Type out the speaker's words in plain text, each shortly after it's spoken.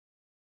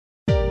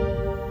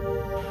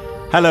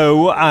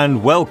Hello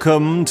and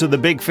welcome to the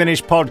Big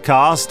Finish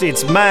podcast.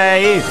 It's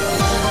May.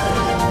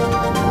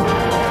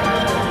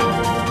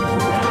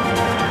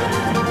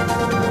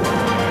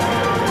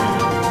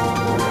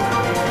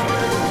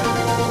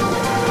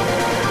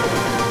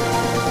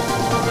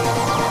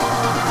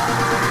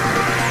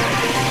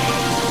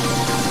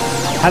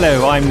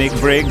 Hello, I'm Nick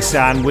Briggs,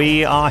 and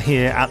we are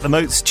here at the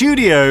Moat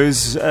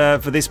Studios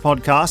for this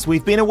podcast.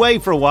 We've been away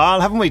for a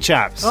while, haven't we,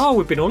 chaps? Oh,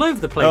 we've been all over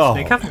the place,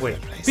 Nick, haven't we?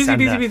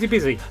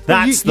 Busy.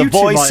 That's the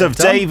voice of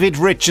David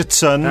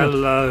Richardson.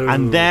 Hello.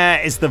 And there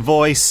is the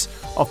voice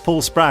of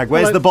Paul Spragg.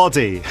 Where's the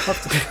body?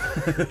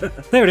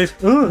 There it is.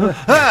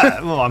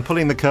 I'm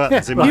pulling the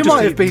curtains. Yeah,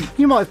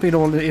 you might have been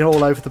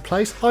all over the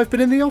place. I've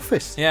been in the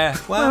office. Yeah,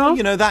 well,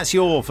 you know, that's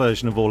your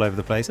version of all over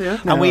the place. Yeah.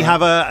 And we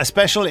have a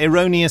special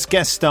erroneous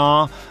guest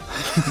star.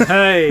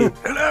 Hey.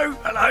 Hello.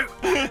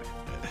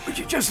 Would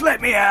you just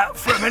let me out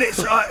for a minute?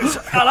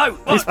 Hello.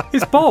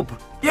 It's Bob.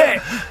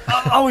 Yeah,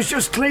 I was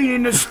just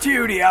cleaning the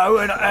studio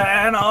and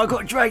I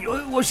got dragged.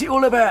 What's it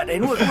all about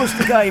then? What's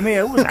the game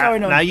here? What's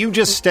going on? Now, you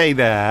just stay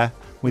there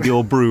with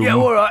your broom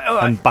all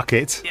right. and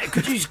bucket. Yeah,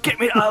 could you just get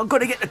me... I've got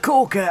to get the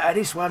cork out of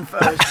this one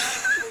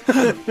first.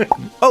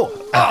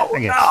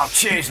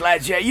 Cheers,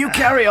 lads. Yeah, you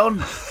carry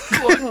on.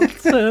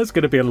 That's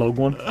going to be a long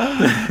one.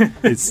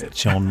 It's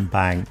John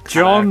Banks. The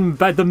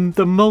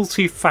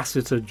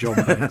multifaceted John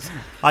Banks.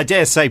 I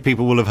dare say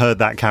people will have heard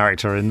that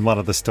character in one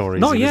of the stories.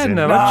 Not yet,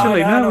 no.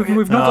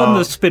 We've not done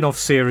the spin-off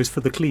series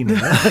for the cleaner.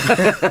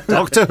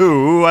 Doctor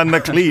Who and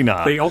the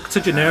cleaner. The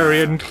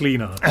octogenarian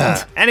cleaner.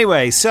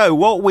 Anyway, so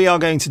what we are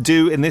going to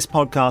do in this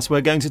podcast,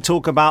 we're going to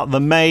talk about the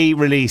May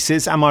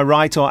releases. Am I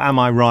right or am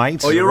I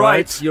right? Oh, you're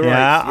right. You're right.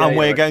 Yeah, and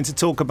we're going to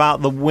talk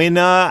about the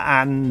winner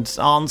and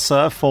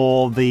answer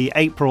for the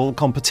April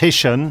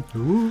competition.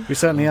 Ooh, we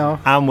certainly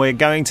are. And we're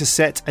going to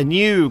set a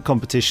new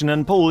competition.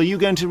 And Paul, are you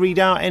going to read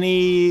out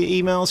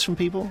any emails from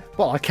people?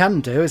 What I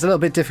can do. It's a little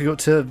bit difficult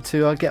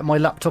to get my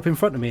laptop in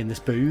front of me in this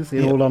booth,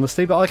 in all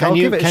honesty, but I'll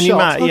give it a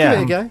shot. I'll give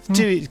it a go.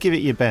 Give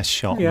it your best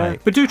shot,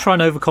 mate. But do try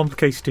and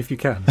overcomplicate it if you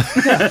can.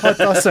 Yeah,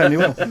 I certainly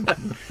will.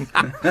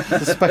 It's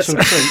a special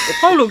treat.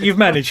 Oh, look, you've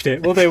managed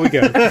it. Well, there we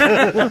go.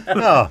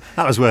 Oh,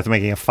 that was worth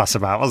making a fuss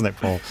about, wasn't it,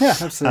 Paul? Yeah,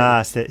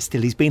 absolutely.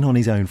 Still, he's been on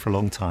his own for a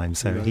long time,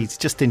 so he's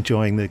just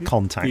enjoying the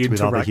contact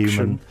with other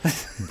human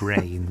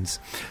brains.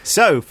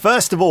 So,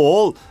 first of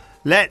all,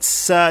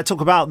 let's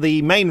talk about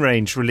the main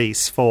range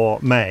release for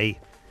May.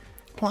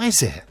 What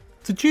is it?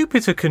 The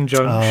Jupiter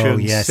conjunction. Oh,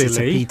 yes, silly. It's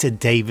a Peter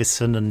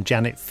Davison and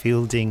Janet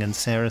Fielding and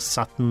Sarah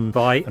Sutton.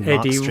 By and Mark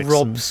Eddie Strickson.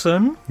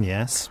 Robson.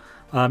 Yes.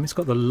 It's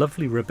got the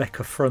lovely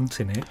Rebecca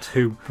Front in it,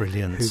 who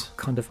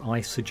kind of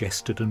I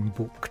suggested and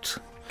booked.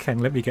 Ken,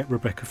 let me get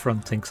Rebecca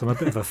Front in, because I'm a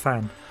bit of a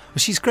fan. Well,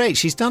 she's great.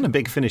 She's done a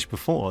Big Finish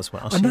before as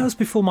well. I know it was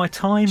before my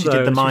time, she though.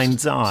 Did The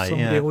Mind's Eye,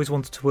 somebody I always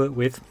wanted to work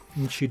with,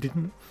 and she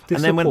didn't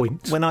disappoint. And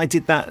then when I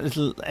did that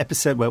little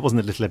episode, well, it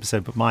wasn't a little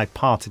episode, but my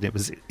part in it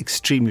was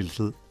extremely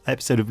little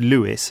episode of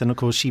Lewis, and of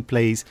course she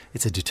plays,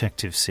 it's a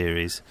detective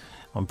series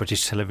on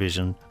British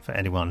television for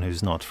anyone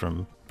who's not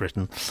from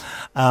Britain,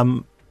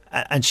 and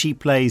she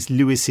plays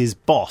Lewis's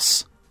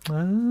boss.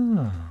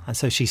 And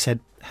so she said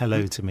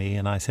hello to me,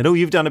 and I said, "Oh,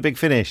 you've done a Big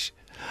Finish."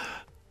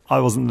 I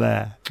wasn't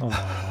there.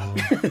 Oh.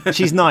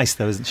 She's nice,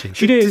 though, isn't she?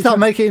 She did. Did that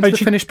make it into the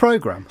finished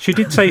programme? She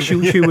did say she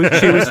was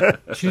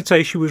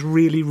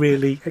really,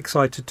 really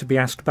excited to be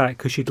asked back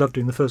because she'd loved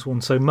doing the first one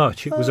so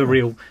much. It was a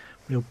real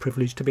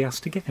privilege to be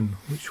asked again,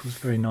 which was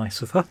very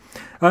nice of her.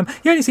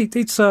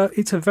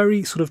 It's a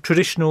very sort of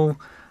traditional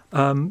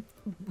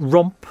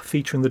romp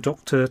featuring the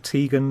Doctor,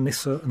 Tegan,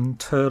 Nyssa, and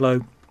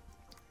Turlough,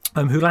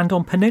 who land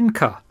on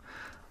Panenka.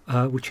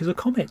 Which is a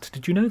comet.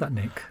 Did you know that,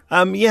 Nick?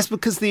 Yes,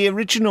 because the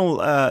original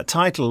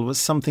title was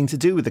something to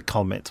do with the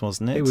comet,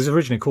 wasn't it? It was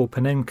originally called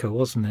Panenka,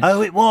 wasn't it?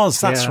 Oh, it was.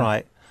 That's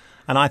right.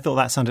 And I thought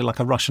that sounded like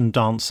a Russian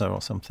dancer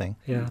or something.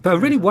 Yeah, but a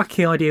really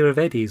wacky idea of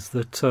Eddie's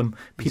that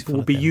people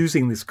will be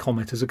using this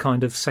comet as a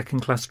kind of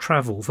second-class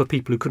travel for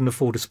people who couldn't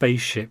afford a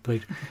spaceship.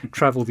 They'd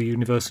travel the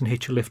universe and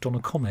hitch a lift on a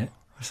comet.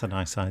 That's a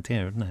nice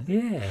idea, isn't it?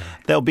 Yeah.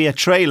 There'll be a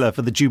trailer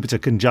for the Jupiter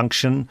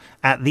conjunction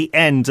at the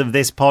end of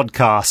this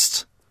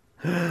podcast.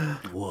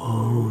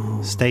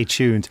 Whoa. Stay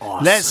tuned.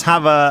 Awesome. Let's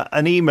have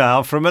an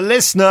email from a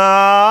listener.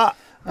 Oh,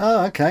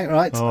 okay,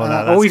 right.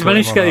 He's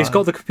managed to get. He's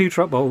got the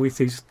computer up. With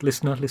his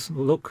listener. Listen,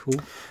 look. Ooh.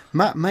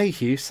 Matt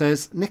Mayhew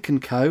says, Nick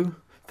and Co.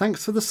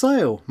 Thanks for the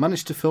sale.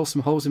 Managed to fill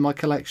some holes in my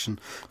collection.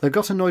 Though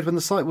got annoyed when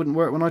the site wouldn't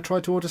work when I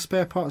tried to order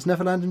spare parts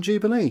Neverland and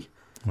Jubilee.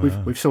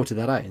 Wow. We've sorted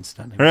that out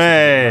incidentally.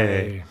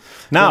 Hooray!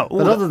 Now,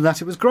 but other than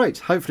that, it was great.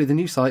 Hopefully, the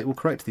new site will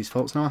correct these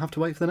faults. Now I have to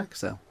wait for the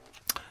next sale.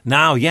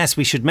 Now, yes,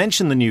 we should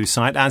mention the new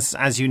site.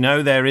 As you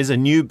know, there is a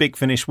new Big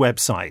Finish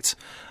website.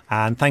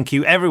 And thank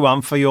you,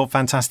 everyone, for your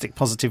fantastic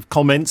positive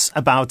comments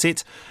about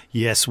it.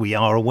 Yes, we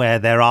are aware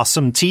there are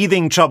some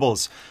teething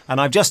troubles.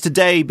 And I've just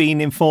today been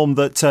informed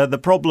that the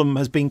problem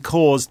has been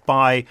caused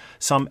by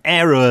some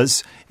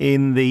errors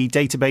in the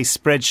database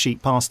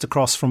spreadsheet passed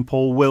across from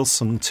Paul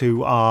Wilson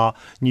to our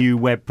new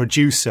web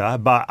producer.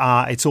 But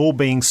it's all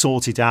being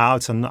sorted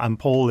out, and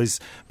Paul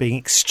is being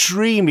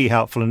extremely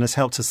helpful and has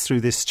helped us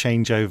through this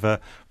changeover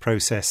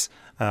process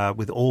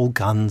with all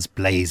guns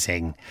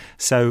blazing.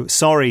 So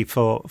sorry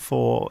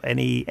for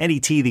any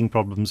teething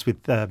problems with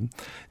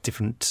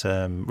different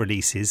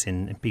releases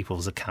in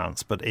people's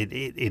accounts, but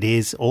it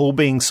is all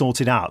being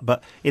sorted out.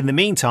 But in the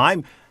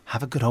meantime,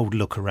 have a good old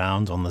look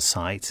around on the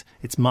site.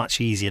 It's much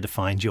easier to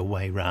find your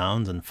way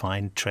around and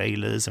find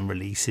trailers and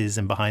releases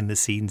and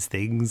behind-the-scenes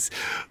things.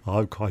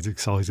 I'm quite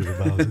excited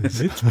about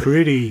it. It's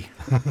pretty.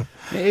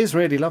 It is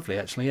really lovely,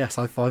 actually, yes.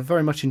 I've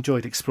very much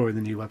enjoyed exploring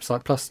the new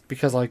website, plus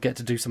because I get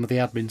to do some of the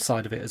admin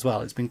side of it as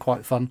well. It's been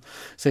quite fun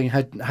seeing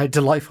how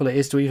delightful it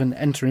is to even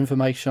enter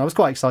information. I was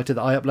quite excited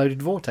that I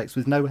uploaded Vortex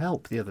with no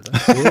help the other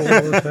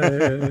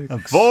day.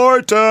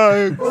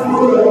 Vortex!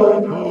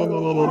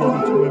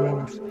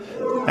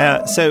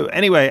 So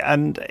anyway,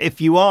 and if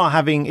you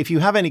have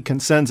any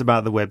concerns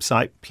about the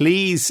website,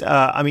 please,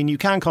 you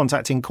can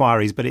contact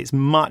inquiries, but it's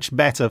much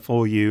better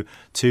for you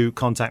to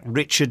contact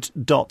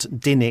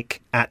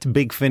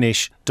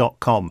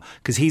richard.dinnick@bigfinish.com,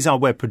 because he's our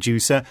web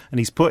producer and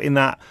he's put in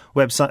that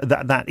website,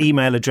 that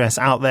email address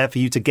out there for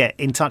you to get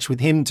in touch with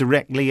him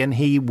directly, and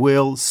he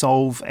will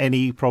solve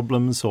any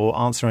problems or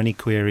answer any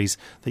queries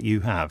that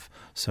you have.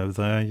 So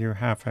there you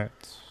have it.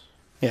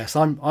 Yes,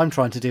 I'm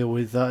trying to deal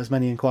with as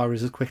many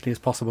inquiries as quickly as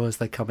possible as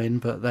they come in,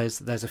 but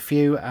there's a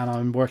few, and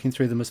I'm working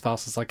through them as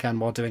fast as I can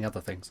while doing other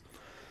things.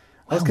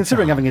 I was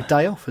considering having a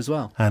day off as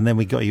well. And then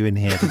we got you in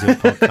here to do a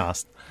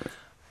podcast.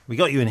 We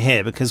got you in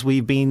here because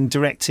we've been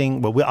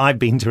directing, I've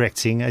been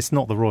directing, it's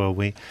not the Royal,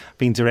 we've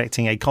been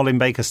directing a Colin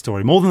Baker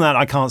story. More than that,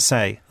 I can't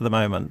say at the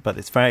moment, but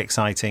it's very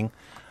exciting.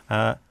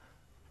 Yeah.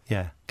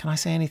 Can I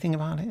say anything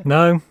about it?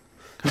 No.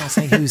 Can I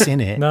say who's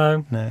in it?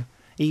 No. No.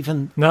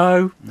 Even?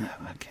 No. No,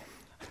 okay.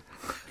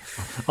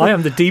 I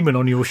am the demon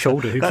on your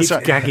shoulder who keeps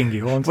right. gagging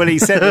you on. Well, he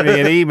sent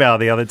me an email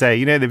the other day.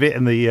 You know the bit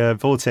in the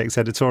Vortex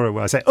editorial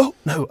where I say, oh,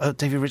 no,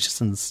 David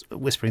Richardson's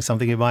whispering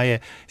something in my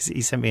ear.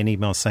 He sent me an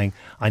email saying,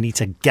 I need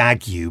to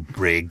gag you,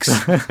 Briggs.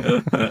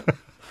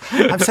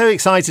 I'm so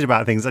excited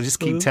about things. I just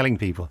keep telling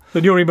people.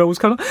 And your email was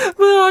kind of,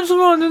 well, I just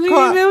wanted an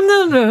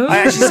email. No. I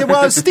actually said,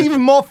 well,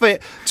 Stephen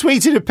Moffat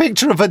tweeted a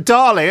picture of a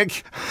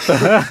Dalek.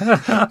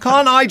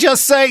 Can't I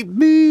just say,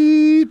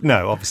 beep?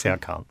 No, obviously I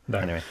can't. No.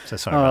 Anyway, so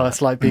sorry about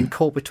it's like being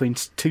caught between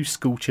two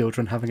school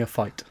children having a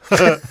fight.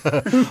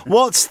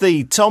 What's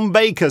the Tom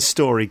Baker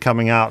story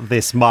coming out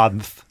this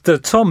month? The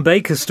Tom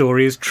Baker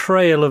story is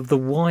Trail of the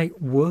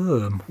White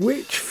Worm,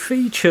 which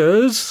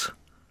feators...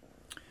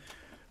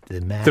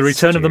 The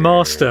Return of the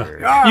Master.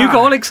 You got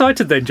all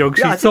excited then, John,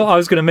 because you thought I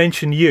was going to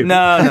mention you.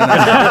 No. No,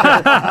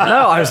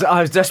 I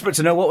was desperate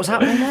to know what was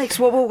happening next.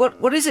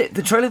 What is it?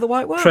 The Trail of the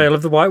White Worm? Trail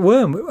of the White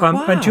Worm.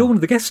 Wow. And you're one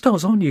of the guest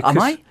stars, aren't you? Am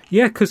I?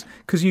 Yeah, because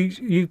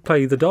you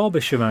play the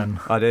Derbyshire man.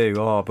 I do,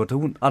 but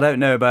I don't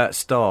know about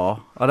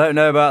Star. I don't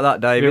know about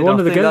that, David. You're one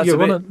of the guests. I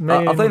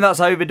think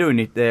that's overdoing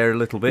it there a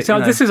little bit.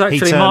 This is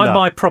actually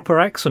my proper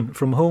accent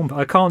from home.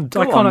 I can't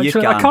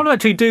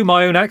actually do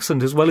my own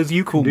accent as well as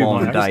you can do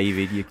my accent.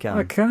 David, you can.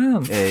 I can.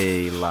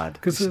 Hey, lad.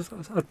 Because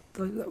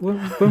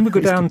when we go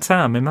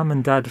downtown, my mum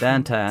and dad...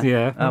 Downtown?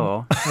 Yeah. Oh,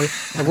 well.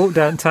 I walk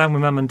downtown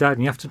with mum and dad,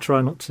 and you have to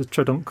try not to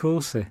tread on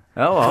Corsi.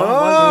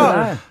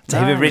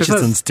 David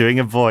Richardson's doing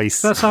a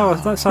voice. That's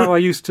how I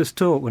used to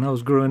talk when I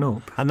was growing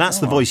up. And that's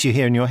the voice you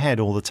hear in your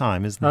head all the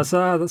time, isn't it?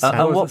 That's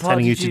what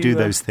telling you to do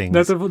those things.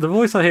 No, the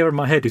voice I hear in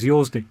my head is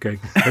yours, Nick, going,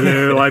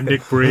 hello, I'm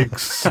Nick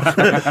Briggs.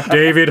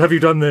 David, have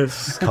you done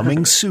this?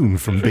 Coming soon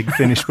from Big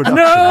Finish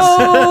Productions.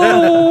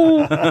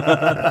 No!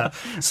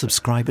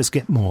 Subscribers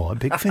get more at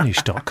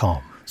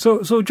bigfinish.com.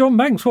 So John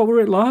Banks, what were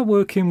it like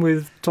working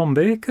with Tom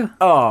Baker?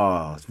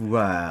 Oh,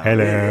 wow.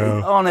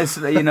 Hello.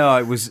 Honestly,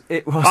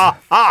 it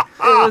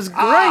was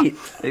great.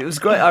 It was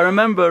great. I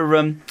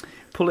remember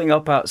pulling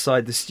up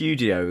outside the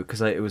studio,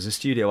 because it was a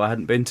studio I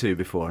hadn't been to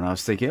before, and I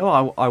was thinking,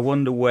 I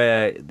wonder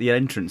where the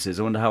entrance is.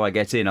 I wonder how I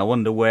get in. I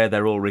wonder where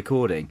they're all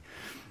recording.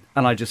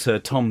 And I just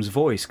heard Tom's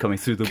voice coming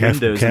through the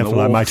windows. Careful, and the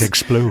walls. I might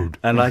explode.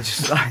 And I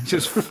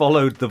just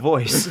followed the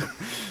voice,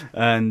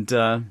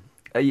 and.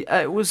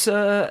 It was,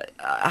 I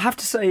have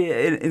to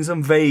say, in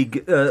some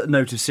vague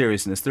note of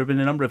seriousness, there have been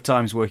a number of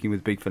times working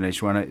with Big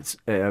Finish when it's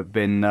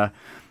been a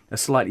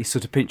slightly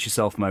sort of pinch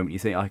yourself moment. You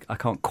think, I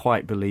can't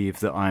quite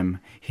believe that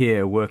I'm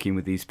here working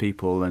with these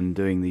people and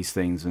doing these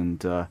things.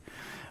 And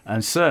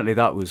certainly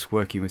that was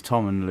working with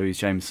Tom and Louise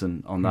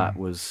Jameson on that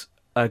was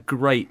a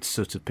great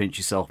sort of pinch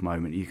yourself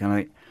moment. You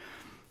kind of,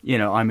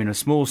 I'm in a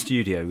small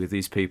studio with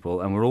these people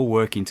and we're all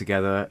working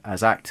together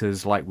as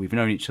actors like we've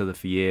known each other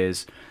for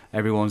years.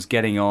 Everyone's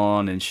getting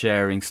on and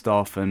sharing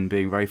stuff and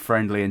being very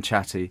friendly and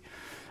chatty.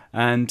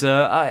 And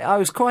I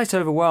was quite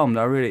overwhelmed.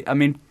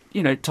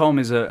 Tom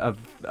is a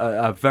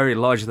very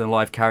larger than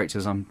life character,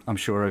 as I'm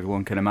sure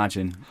everyone can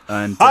imagine,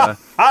 and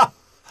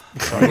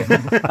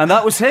and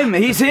that was him.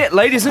 He's it,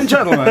 ladies and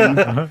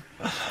gentlemen.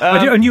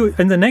 And you,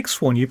 in the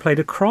next one, you played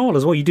a Kral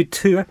as well. You did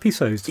 2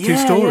 episodes, 2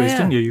 stories,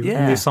 didn't you?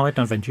 Yeah. In the side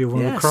adventure, you were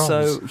one of the Krals.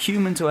 So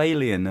human to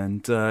alien,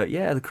 and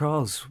the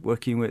Krals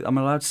working with. I'm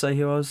allowed to say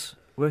who I was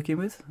working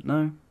with?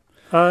 No.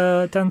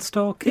 Dan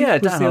Starkey. Yeah,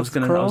 Dan. The I was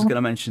going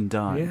to mention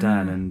Dan,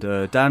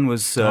 and Dan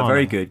was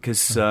very good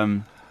because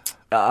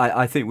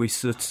I think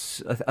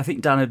I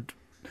think Dan had.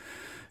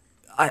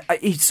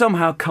 He'd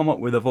somehow come up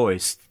with a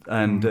voice,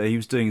 and he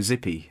was doing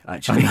Zippy,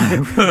 actually.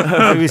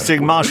 He was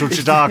doing Marshall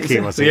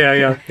Chodaki, was he?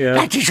 Yeah.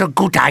 That is a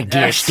good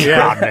idea, Steve.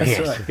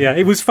 Right. Yeah,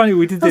 it was funny.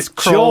 We did this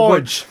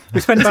George.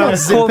 We spent about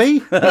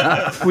Zippy.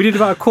 We did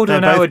about a quarter of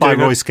an hour by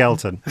doing Roy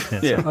Skelton.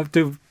 Yes.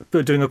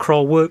 doing a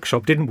Kral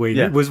workshop, didn't we?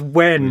 Yeah. It was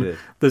when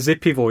the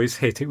Zippy voice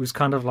hit. It was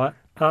kind of like,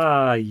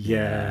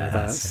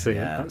 that's it.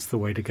 Yeah. That's the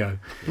way to go.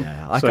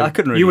 Yeah, So I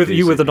couldn't really.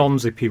 You were the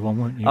non-zippy one,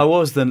 weren't you? I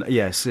was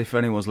yes. If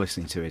anyone's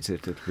listening to it,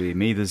 it'd be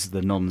me. There's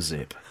the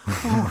non-zip.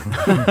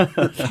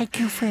 Thank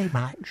you very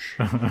much.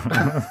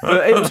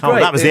 But it was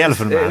great. That was the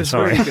Elephant Man.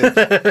 Sorry.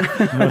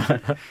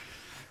 Really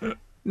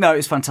no,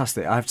 it's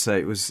fantastic. I have to say,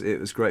 it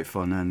was great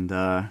fun, and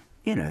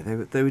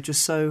they were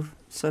just so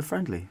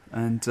friendly.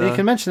 And You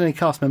can mention any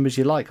cast members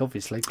you like,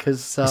 obviously,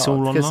 because it's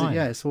all online.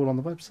 It's all on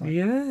the website.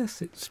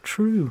 Yes, it's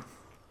true.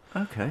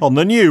 Okay. On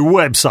the new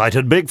website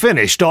at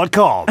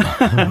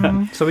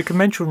bigfinish.com. So we can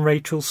mention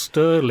Rachel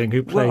Sterling,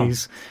 who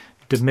plays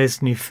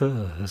Demesne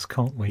Furs,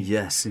 can't we?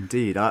 Yes,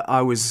 indeed.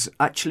 I was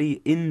actually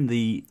in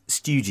the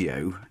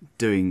studio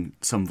doing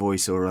some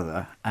voice or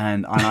other,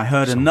 and I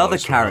heard another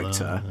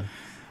character,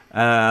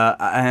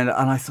 and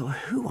I thought,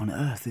 who on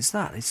earth is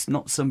that? It's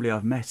not somebody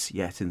I've met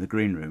yet in the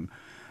green room,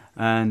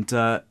 and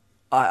I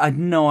had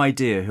no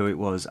idea who it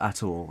was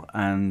at all.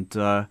 And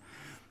I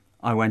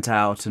went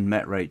out and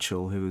met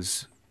Rachel, who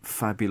was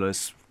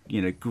fabulous,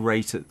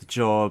 great at the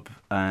job,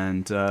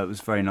 and it was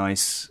very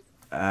nice.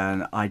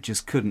 And I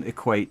just couldn't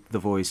equate the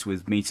voice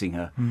with meeting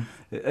her.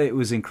 It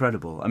was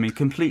incredible. I mean,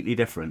 completely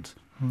different.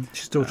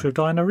 She's daughter of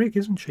Diana Rigg,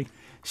 isn't she?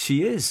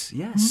 She is,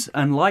 yes.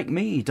 And like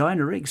me,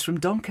 Diana Riggs from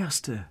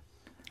Doncaster.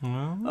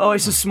 Oh,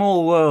 it's a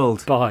small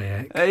world.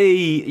 Bayek. Hey,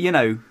 you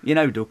know,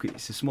 Duck,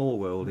 it's a small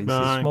world. It's It's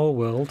a small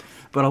world.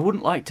 But I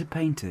wouldn't like to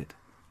paint it.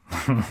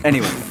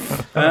 Anyway.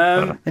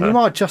 And you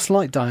are just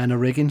like Diana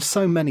Rigg in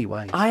so many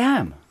ways. I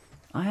am.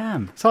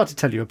 It's hard to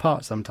tell you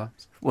apart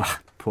sometimes. Well,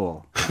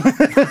 Paul.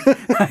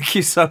 Thank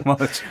you so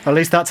much. At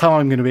least that's how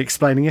I'm going to be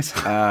explaining it.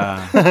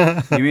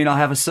 You mean I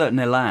have a certain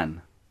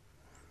elan?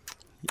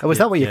 Oh, is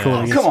that what you're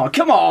calling it?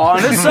 Come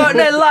on, a certain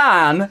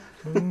elan.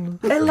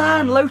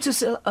 Elan,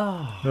 Lotus.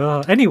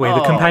 Anyway,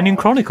 the Companion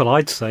Chronicle,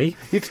 I'd say.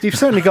 You've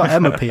certainly got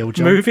Emma Peel,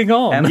 John. Moving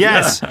on.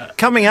 Yes,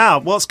 coming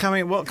out. What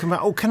coming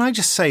out? Oh, can I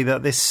just say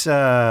that this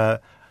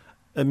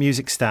a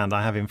music stand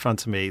I have in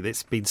front of me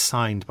that's been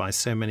signed by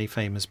so many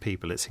famous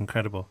people. It's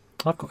incredible.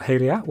 I've got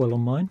Hayley Atwell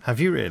on mine. Have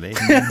you really?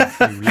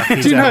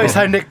 Do you notice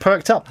how Nick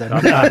perked up then?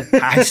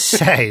 I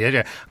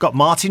say. Got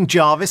Martin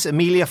Jarvis,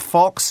 Amelia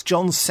Fox,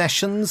 John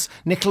Sessions,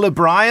 Nicola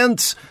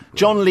Bryant,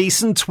 John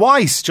Leeson,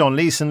 twice John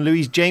Leeson,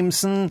 Louise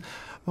Jameson.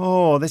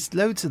 Oh, there's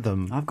loads of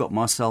them. I've got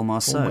Marcel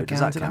Marceau.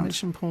 Does that Did I count?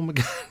 mention Paul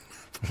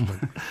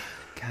McGann?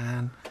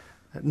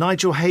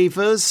 Nigel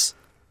Havers.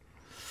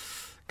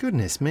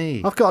 Goodness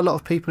me. I've got a lot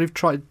of people who've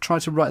tried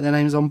to write their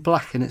names on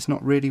black and it's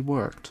not really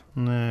worked.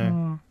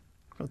 No.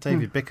 Got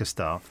David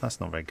Bickerstaff. That's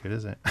not very good,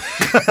 is it?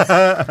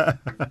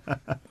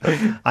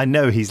 I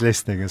know he's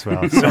listening as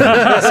well.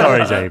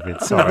 Sorry,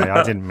 David. Sorry,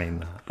 I didn't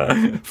mean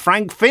that.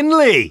 Frank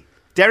Finlay.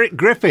 Derek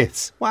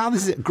Griffiths. Wow,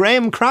 this is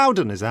Graham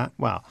Crowden, is that?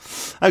 Wow.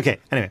 Okay,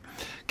 anyway,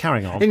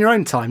 carrying on. In your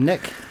own time,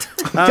 Nick.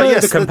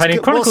 The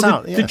Companion Chronicle,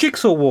 out? the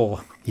Jigsaw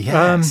War.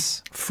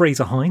 Yes.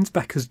 Fraser Hines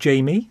back as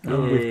Jamie.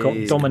 We've got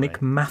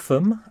Dominic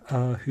Matham,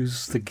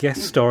 who's the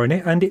guest star in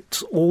it, and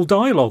it's all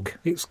dialogue.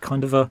 It's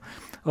kind of a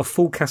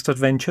full cast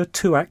adventure,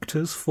 2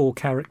 actors, 4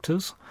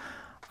 characters,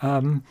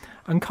 and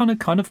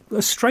kind of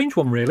a strange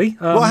one, really.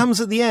 What happens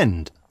at the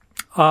end?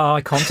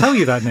 I can't tell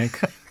you that, Nick,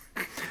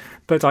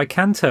 but I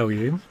can tell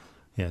you,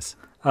 yes,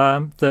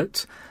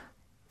 that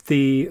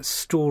the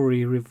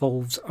story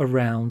revolves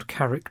around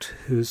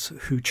characters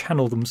who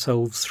channel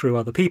themselves through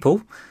other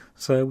people.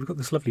 So we've got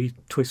this lovely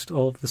twist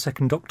of the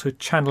Second Doctor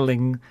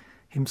channeling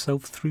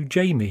himself through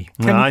Jamie.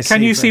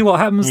 Can you see what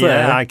happens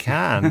there? Yeah, I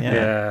can.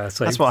 Yeah,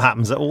 so that's what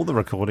happens at all the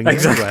recordings.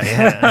 Exactly.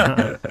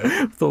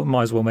 Anyway. Thought we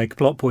might as well make a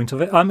plot point of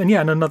it. And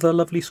another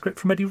lovely script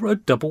from Eddie. A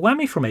double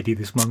whammy from Eddie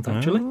this month,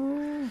 actually.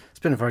 It's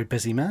been a very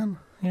busy man.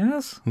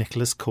 Yes.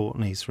 Nicholas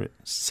Courtney's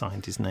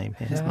signed his name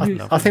here.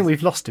 Yeah. I think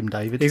we've lost him,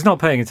 David. He's not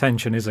paying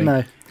attention, is he?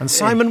 No. And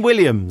Simon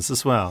Williams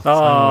as well.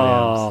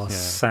 Oh,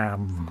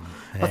 Sam.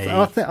 Hey.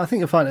 I think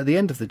you'll find at the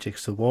end of the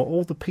Jigsaw War,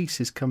 all the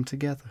pieces come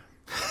together.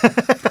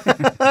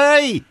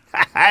 Hey!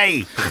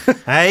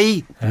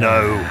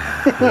 No.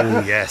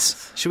 Oh,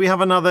 yes. Should we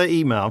have another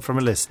email from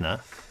a listener?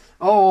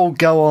 Oh,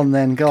 go on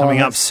then, go on.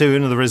 Coming up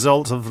soon, the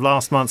result of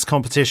last month's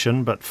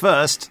competition. But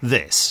first,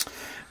 this.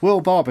 Will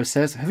Barber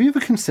says, have you ever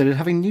considered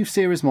having new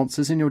series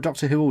monsters in your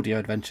Doctor Who audio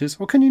adventures,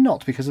 or can you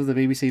not because of the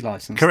BBC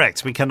licence?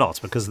 Correct, we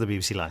cannot because of the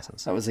BBC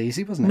licence. That was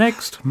easy, wasn't it?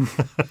 Next.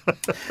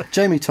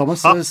 Jamie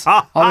Thomas says,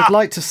 I would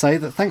like to say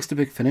that thanks to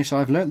Big Finish,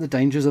 I've learnt the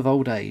dangers of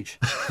old age.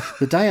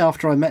 The day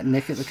after I met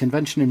Nick at the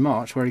convention in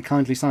March, where he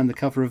kindly signed the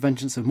cover of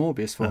Vengeance of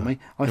Morbius for me,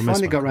 I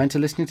finally got round to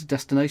listening to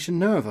Destination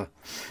Nerva.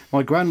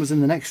 My gran was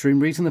in the next room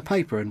reading the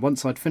paper, and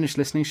once I'd finished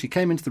listening, she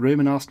came into the room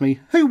and asked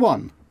me, who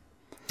won?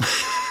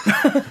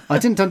 I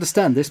didn't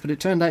understand this, but it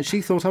turned out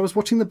she thought I was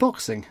watching the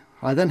boxing.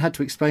 I then had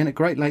to explain at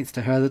great length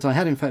to her that I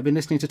had in fact been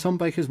listening to Tom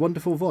Baker's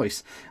wonderful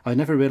voice. I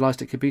never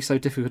realised it could be so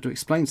difficult to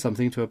explain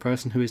something to a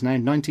person who is now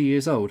 90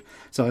 years old,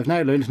 so I've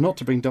now learned not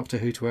to bring Doctor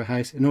Who to her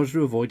house in order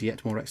to avoid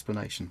yet more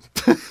explanations.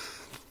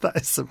 That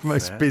is the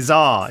most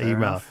bizarre email.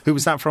 enough. Who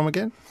was that from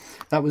again?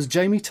 That was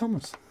Jamie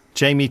Thomas.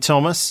 Jamie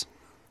Thomas.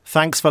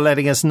 Thanks for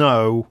letting us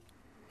know.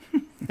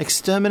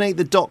 Exterminate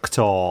the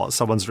Doctor,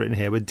 someone's written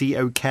here, with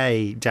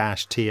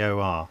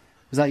DOK-TOR.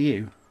 Was that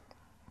you?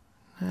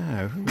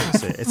 No, who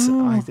was it?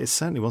 It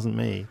certainly wasn't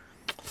me.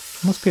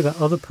 Must be that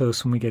other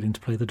person we get in to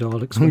play the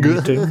Daleks when you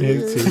don't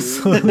notice.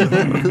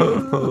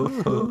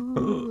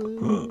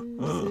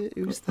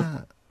 Who's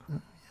that?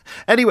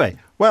 Anyway,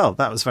 well,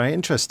 that was very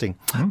interesting.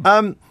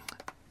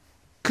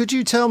 Could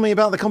you tell me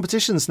about the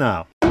competitions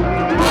now?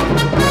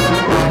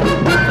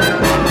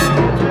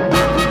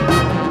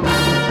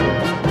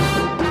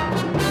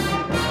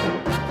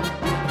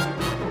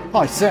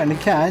 I certainly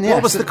can, yes.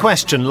 What was the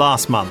question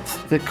last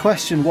month? The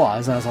question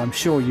was, as I'm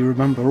sure you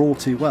remember all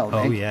too well,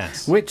 Nick,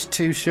 yes. which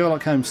two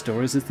Sherlock Holmes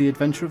stories is the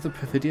adventure of the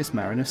perfidious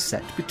mariner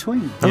set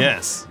between?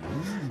 Yes.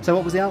 So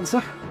what was the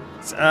answer?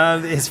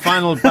 His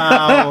final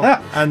bow.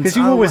 Because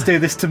you always do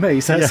this to me,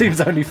 so it seems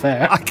only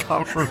fair. I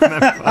can't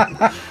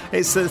remember.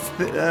 It's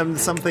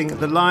something,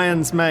 the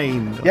lion's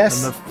mane and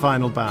the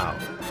final bow.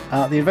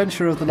 The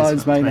adventure of the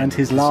lion's mane and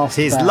his last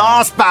bow. His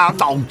last bow.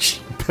 Oh,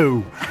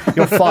 poo.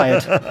 You're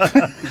fired.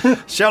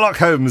 Sherlock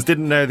Holmes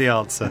didn't know the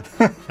answer.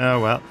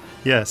 Oh, well.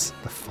 Yes,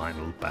 the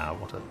final bow.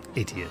 What an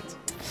idiot.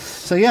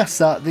 So, yes,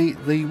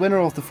 the winner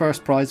of the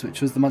first prize,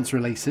 which was the month's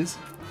releases,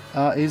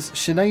 is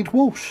Sinead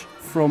Walsh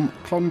from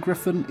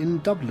Clongriffin in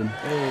Dublin.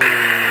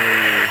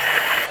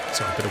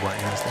 Sorry, a bit of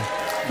white noise there.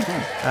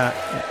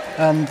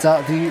 And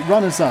the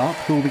runners-up,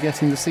 who will be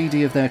getting the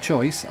CD of their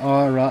choice,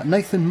 are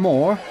Nathan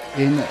Moore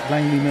in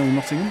Langley Mill,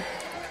 Nottingham,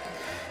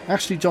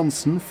 Ashley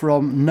Johnson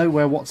from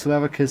nowhere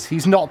whatsoever because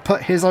he's not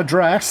put his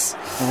address.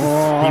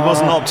 He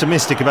wasn't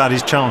optimistic about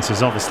his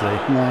chances, obviously.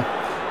 No.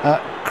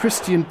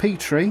 Christian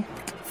Petrie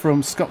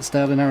from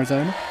Scottsdale in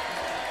Arizona,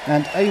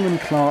 and Eamon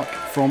Clark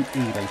from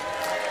Ely.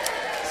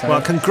 So,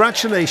 well,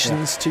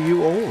 congratulations to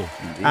you all.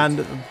 Indeed.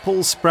 And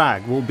Paul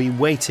Spragg will be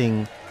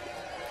waiting,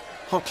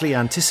 hotly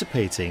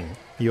anticipating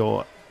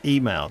your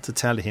email to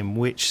tell him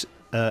which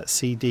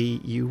CD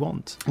you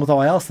want. Although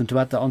I asked them to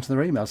add that onto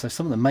their email, so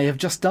some of them may have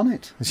just done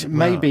it. It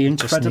may be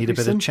incredibly just need a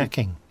bit simple. of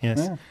checking. Yes,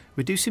 Yeah.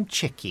 we do some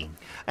checking.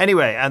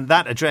 Anyway, and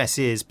that address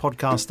is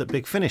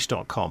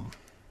podcast@bigfinish.com.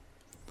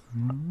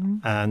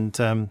 And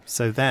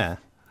so there.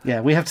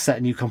 Yeah, we have to set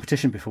a new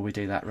competition before we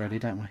do that, really,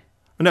 don't we?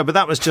 No, but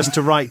that was just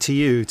to write to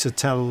you to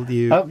tell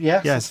you. Oh,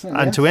 yes. Yes. Yes.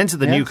 And to enter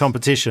the new Yes.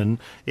 competition,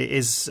 it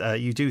is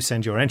you do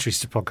send your entries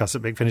to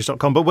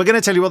podcast@bigfinish.com. But we're going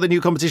to tell you what the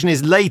new competition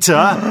is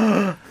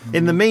later.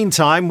 In the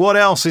meantime, what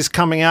else is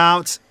coming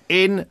out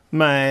in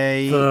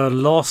May? The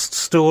Lost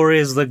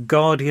Stories, The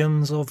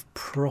Guardians of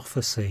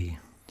Prophecy.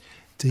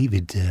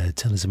 David,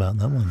 tell us about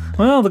that one.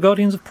 Well, The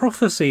Guardians of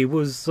Prophecy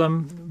was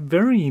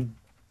very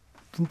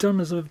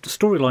done as a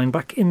storyline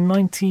back in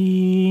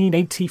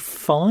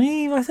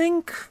 1985, I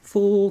think,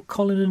 for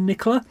Colin and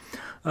Nicola.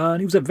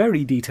 And it was a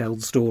very detailed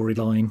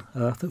storyline,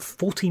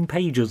 14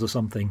 pages or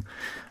something.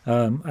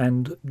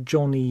 And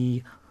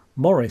Johnny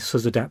Morris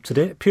has adapted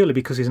it purely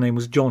because his name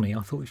was Johnny.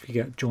 I thought if you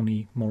get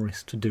Johnny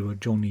Morris to do a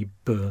Johnny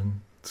Byrne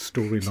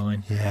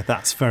storyline. Yeah,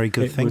 that's very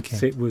good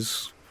thinking. It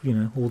was,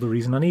 all the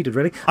reason I needed,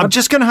 really. I'm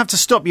just going to have to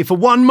stop you for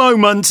one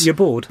moment. You're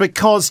bored?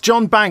 Because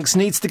John Banks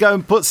needs to go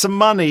and put some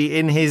money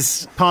in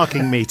his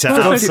parking meter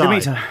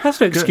outside.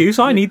 That's no excuse.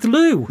 I need the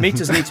loo.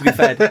 Meters need to be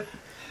fed.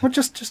 Well,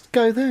 just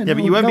go there. Yeah,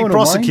 but you won't be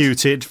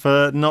prosecuted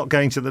for not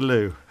going to the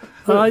loo.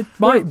 I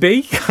might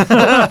be.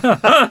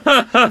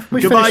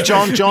 Goodbye,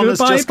 John. John has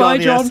just Bye,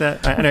 gone. John.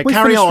 Yes, anyway, We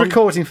carry finished on.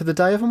 recording for the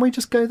day, haven't we?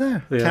 Just go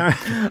there. Yeah.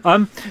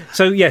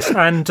 So yes,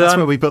 and That's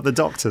where we put the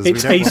doctors.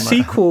 it's We don't a want that.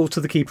 sequel to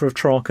The Keeper of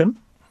Traken.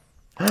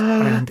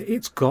 And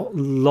it's got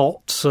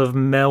lots of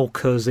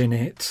Melkers in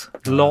it.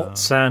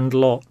 Lots and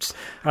lots.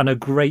 And a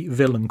great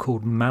villain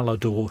called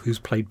Malador, who's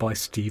played by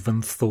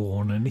Stephen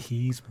Thorne, and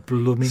he's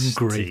blooming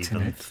great in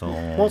it.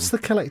 Thorne. What's the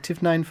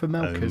collective name for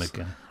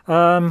Melkers?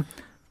 Omega.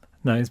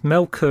 No, it's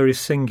Melker is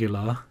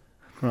singular,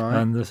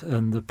 Right. and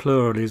the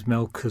plural is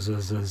Melkers.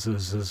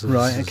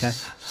 Right, okay.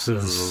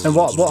 And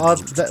what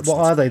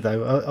are they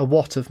though? A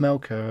what of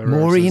Melker?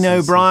 Maureen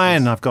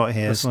O'Brien, I've got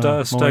here. A as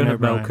well. stone Maureen of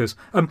O'Brien. Melkers.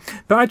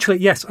 But actually,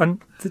 yes, and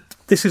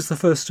this is the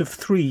first of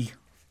 3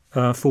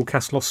 full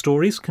cast Lost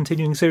Stories,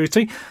 continuing series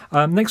 3.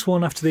 Next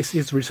one after this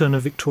is the return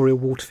of Victoria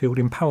Waterfield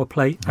in Power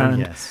Play,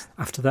 and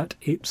after that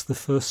it's the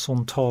first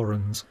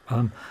Sontarans.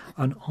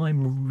 And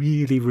I'm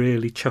really,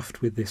 really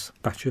chuffed with this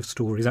batch of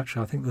stories.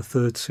 Actually, I think the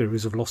third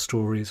series of Lost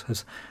Stories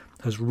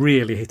has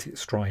really hit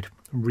its stride.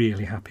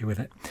 Really happy with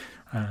it,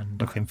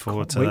 and looking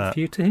forward to wait that. for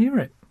you to hear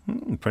it.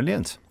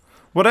 Brilliant.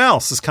 What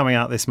else is coming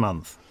out this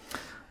month?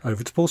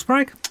 Over to Paul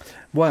Spragg.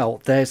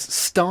 Well, there's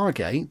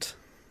Stargate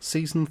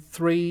Season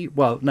 3.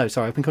 Well, no,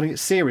 sorry, I've been calling it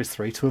Series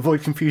 3 to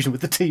avoid confusion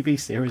with the TV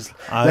series.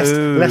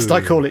 Lest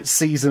I call it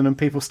Season and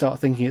people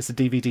start thinking it's a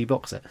DVD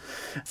box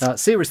set.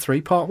 Series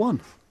 3, Part 1,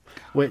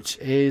 which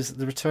is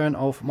the return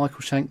of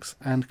Michael Shanks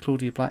and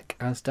Claudia Black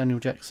as Daniel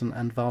Jackson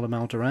and Vala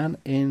Maldoran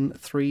in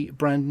 3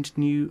 brand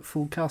new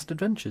full cast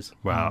adventures.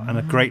 Wow, and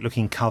a great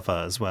looking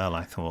cover as well,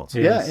 I thought.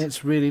 Yeah,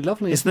 it's really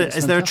lovely. Is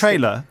there a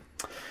trailer?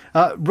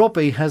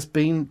 Robbie has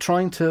been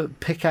trying to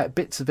pick out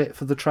bits of it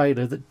for the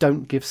trailer that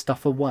don't give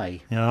stuff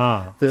away.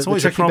 Yeah, the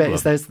tricky bit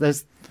is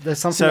there's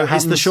something. So that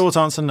happens. is the short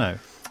answer no?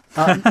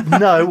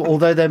 No,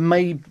 although there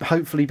may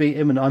hopefully be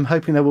imminent. I'm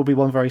hoping there will be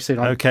one very soon.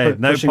 I'm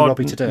pushing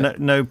Robbie to do it.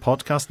 No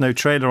podcast, no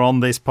trailer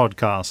on this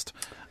podcast,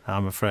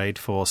 I'm afraid,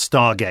 for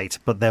Stargate,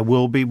 but there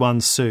will be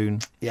one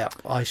soon. Yeah,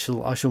 I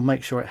shall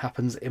make sure it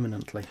happens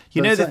imminently.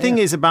 The thing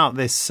is about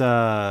this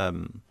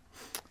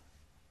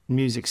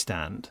music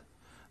stand,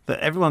 that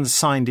everyone's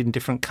signed in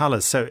different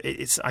colours. So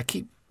I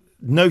keep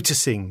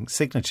noticing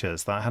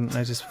signatures that I hadn't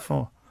noticed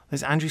before.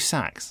 There's Andrew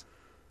Sachs.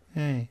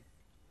 Yay.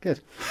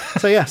 Good.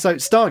 So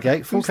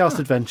Stargate, full cast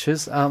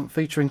adventures,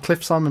 featuring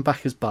Cliff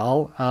Simonbacher's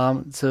Baal.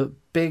 It's a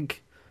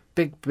big,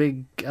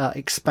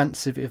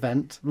 expensive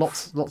event.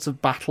 Lots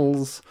of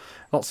battles,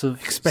 lots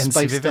of expensive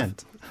space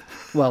event.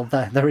 Stuff. Well,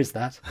 there is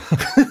that.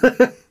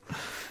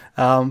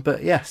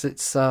 But yes,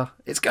 it's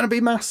going to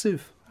be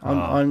massive.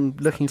 I'm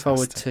looking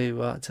forward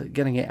to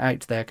getting it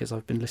out there because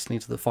I've been listening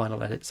to the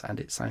final edits and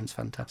it sounds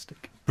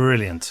fantastic.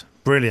 Brilliant.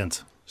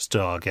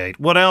 Stargate.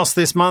 What else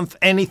this month?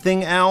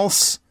 Anything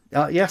else?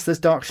 Yes, there's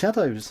Dark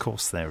Shadows. Of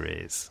course there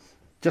is.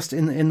 Just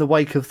in the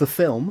wake of the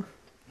film,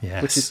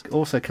 which is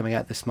also coming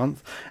out this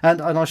month.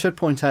 And I should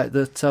point out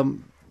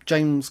that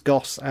James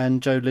Goss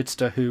and Joe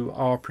Lidster, who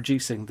are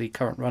producing the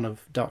current run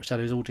of Dark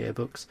Shadows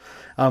audiobooks,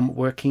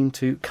 were keen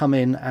to come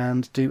in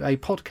and do a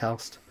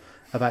podcast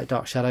about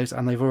Dark Shadows,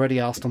 and they've already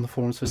asked on the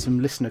forums for some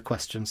listener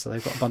questions, so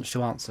they've got a bunch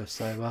to answer.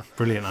 So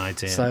brilliant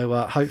idea. So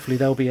hopefully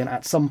they'll be in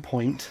at some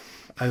point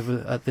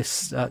over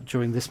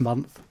during this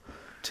month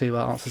to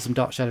answer some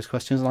Dark Shadows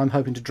questions, and I'm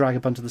hoping to drag a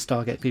bunch of the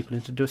Stargate people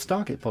in to do a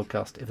Stargate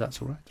podcast, if that's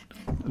all right.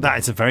 That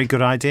is a very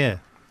good idea.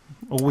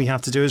 All we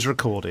have to do is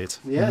record it.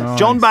 Yeah. Nice.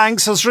 John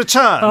Banks has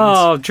returned.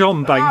 Oh,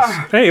 John Banks.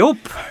 Hey, up.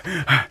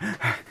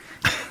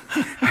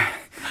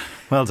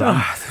 Well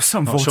done.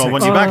 I'm not sure I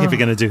want you back if you're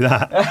going to do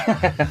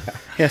that.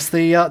 Yes,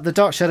 the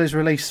Dark Shadows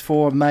release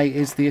for May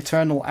is The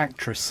Eternal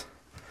Actress,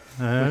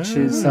 which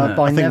is by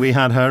I think we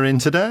had her in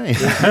today.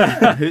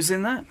 Who's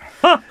in that?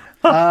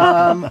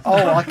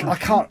 I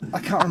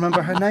can't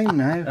remember her name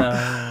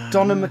now.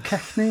 Donna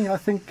McKechnie, I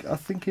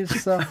think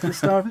is the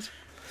star of it.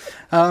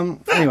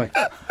 Anyway,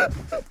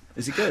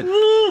 is it good?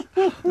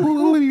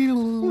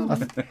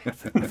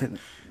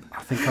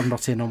 I think I'm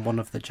not in on one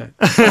of the jokes.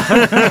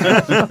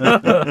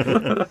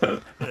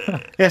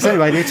 Yes,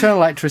 anyway, The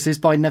Eternal Actress is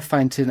by Nev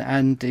Fountain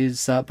and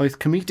is both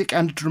comedic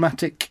and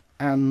dramatic,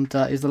 and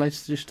is the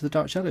latest addition to the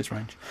Dark Shadows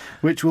range,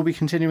 which will be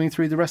continuing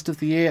through the rest of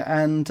the year.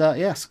 And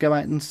yes, go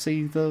out and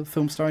see the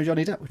film starring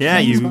Johnny Depp. Yeah,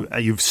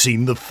 you've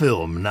seen the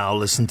film, now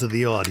listen to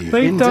the audio.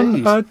 They've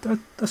done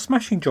a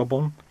smashing job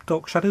on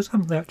Dark Shadows,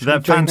 haven't they? Actually,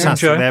 they're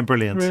fantastic. They're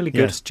brilliant. Really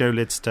good. Yes, Joe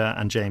Lidster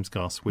and James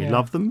Goss. We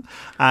love them.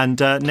 And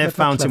Nev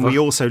Fountain, we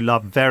also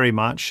love very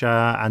much.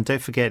 And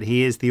don't forget,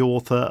 he is the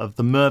author of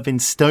the Mervyn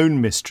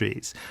Stone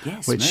Mysteries,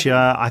 which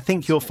I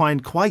think you'll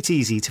find quite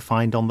easy to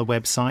find on the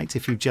website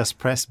if you just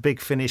press Big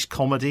Finish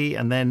Comedy.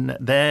 And then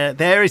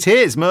there it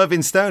is,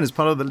 Mervyn Stone, as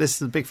part of the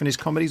list of Big Finish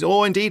comedies,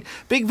 or indeed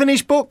Big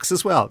Finish books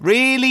as well.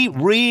 Really,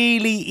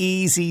 really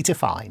easy to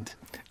find.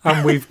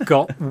 And we've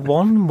got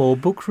one more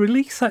book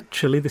release,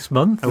 actually, this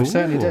month. We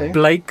certainly do.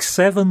 Blake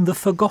Seven, The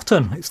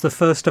Forgotten. It's the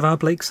first of our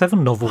Blake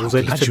Seven novels,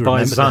 edited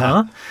by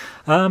Zana.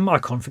 I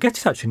can't forget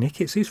it, actually,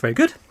 Nick. It's very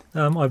good.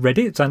 I read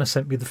it. Zana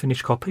sent me the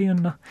finished copy,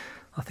 and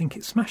I think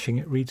it's smashing.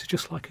 It reads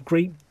just like a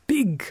great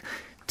big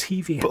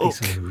TV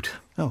episode.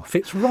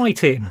 Fits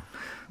right in.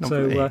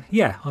 So,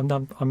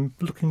 I'm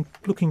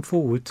looking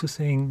forward to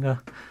seeing a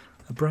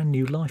brand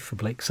new life for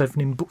Blake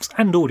Seven in books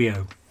and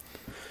audio.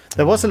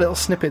 There was a little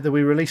snippet that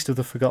we released of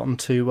The Forgotten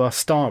to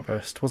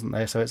Starburst, wasn't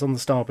there? So it's on the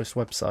Starburst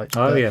website.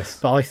 Yes.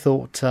 But I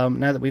thought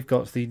now that we've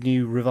got the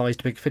new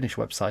revised Big Finish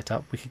website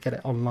up, we could get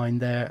it online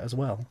there as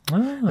well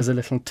as a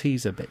little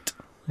teaser bit.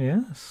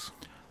 Yes.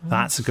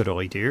 That's a good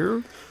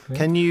idea. Yeah.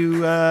 Can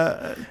you...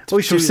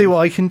 we shall see what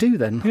I can do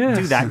then. Yes.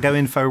 Do that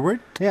going forward?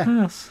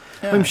 Yeah. Yes.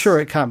 I'm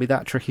sure it can't be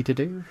that tricky to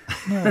do.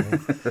 No.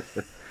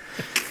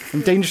 I'm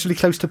dangerously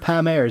close to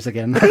Pam Ayres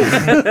again.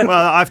 Well,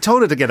 I've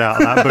told her to get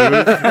out of that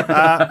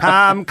booth.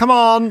 Pam, come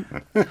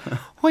on.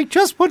 I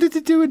just wanted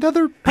to do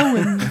another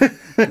poem.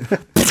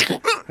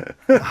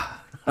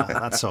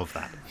 That solved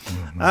that.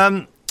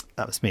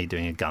 That was me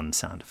doing a gun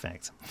sound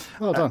effect.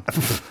 Well done.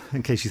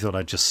 In case you thought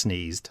I just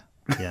sneezed.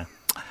 Yeah.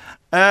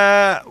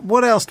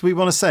 What else do we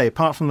want to say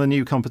apart from the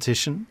new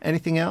competition?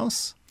 Anything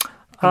else?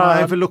 Am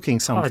I overlooking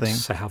something? I'd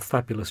say how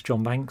fabulous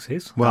John Banks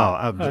is.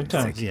 Well,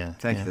 don't. yeah.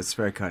 Thank you. That's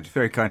very kind.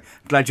 Very kind.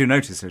 Glad you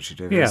noticed,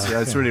 Richard.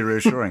 It's really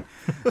reassuring.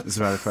 As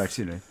a matter of fact,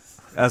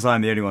 as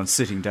I'm the only one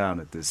sitting down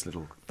at this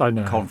little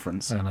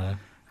conference. I know.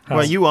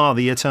 Well, you are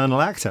the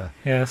eternal actor.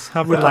 Yes,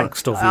 how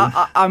relaxed of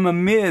you. I'm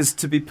amazed,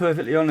 to be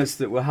perfectly honest,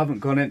 that we haven't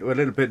gone into a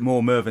little bit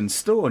more Mervyn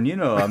Stone.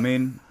 I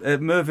mean,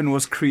 Mervyn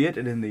was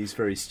created in these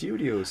very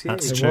studios here.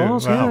 That's It true.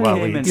 was,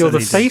 You're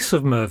the face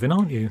of Mervyn,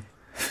 aren't you?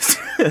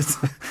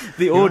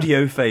 The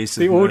audio face.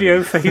 The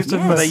audio face of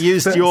Mervyn. They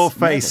used your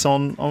face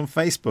on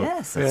Facebook.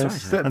 Yes,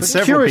 that's right. And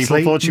several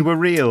people thought you were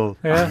real.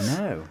 Yes.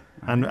 I know.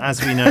 And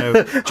as we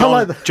know,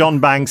 John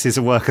Banks is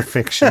a work of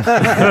fiction.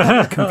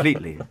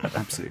 Completely.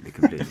 Absolutely,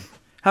 completely.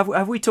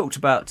 Have we talked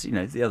about,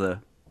 the other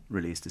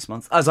release this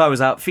month? As I was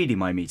out feeding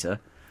my meter.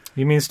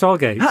 You mean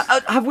Stargate?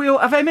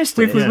 Have I missed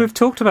it? We've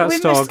talked about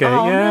Stargate,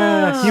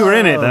 yes. No. You were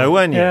in it, though,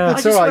 weren't you? Yeah.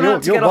 I just went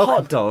out to get a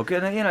hot dog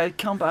and,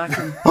 come back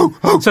and...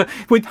 So,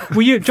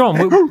 were you,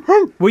 John,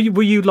 were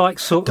you like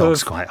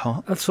Dog's quite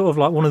hot. sort of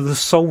like one of the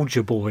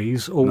soldier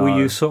boys, or were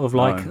you sort of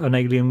like an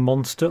alien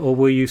monster, or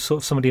were you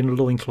sort of somebody in a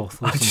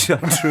loincloth or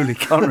something? I truly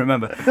can't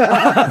remember.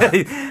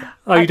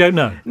 You don't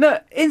know? No,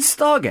 in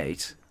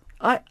Stargate,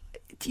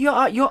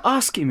 you're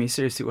asking me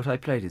seriously what I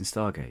played in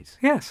Stargate.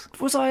 Yes.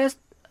 Was I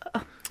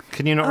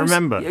Can you not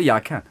remember? Yeah, I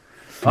can.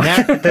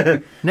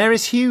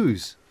 Neris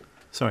Hughes.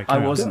 Sorry, I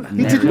wasn't.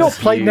 He did not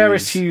play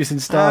Neris Hughes in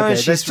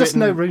Stargate. There's just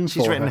no room for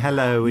She's written her.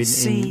 hello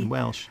in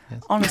Welsh.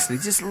 Yes. Honestly,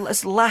 just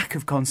this lack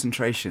of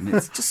concentration.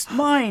 It's just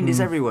mind is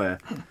everywhere.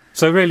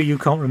 So really, you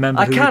can't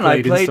remember who you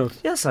played in Stargate?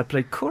 Yes, I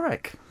played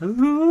Korek.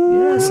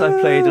 Yes, I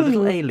played a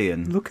little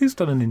alien. Look who's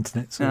done an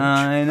internet search.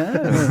 I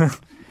know.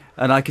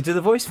 And I could do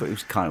the voice for it. It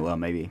was kind of,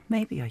 maybe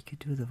I could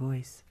do the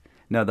voice.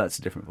 No, that's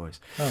a different voice.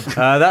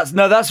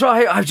 That's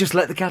right. I've just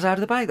let the cat out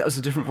of the bag. That was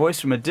a different voice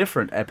from a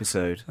different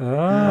episode.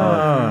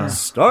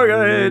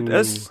 Stargate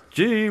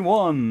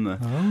SG-1.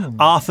 Oh.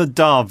 Arthur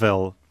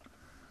Darville.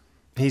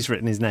 He's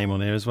written his name on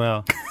here as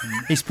well.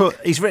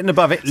 He's written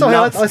above it. Sorry,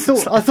 I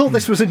thought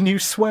this was a new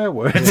swear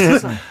word.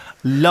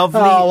 Lovely.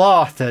 Oh,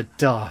 Arthur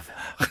Darville.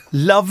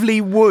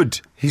 Lovely Wood.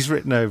 He's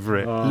written over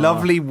it.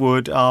 Lovely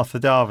Wood, Arthur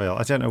Darville.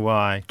 I don't know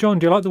why. John,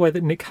 do you like the way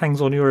that Nick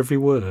hangs on your every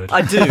word?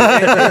 I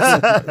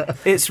do.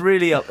 It's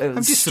really up. I'm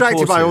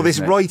distracted by all this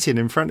writing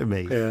in front of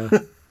me. Yeah.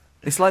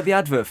 It's like the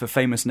advert for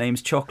Famous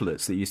Names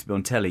chocolates that used to be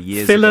on telly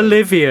years Phil ago.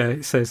 Olivia,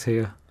 it says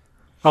here.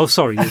 Oh,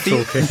 sorry, you're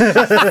talking. Did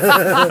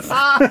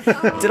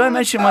I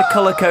mention my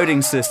colour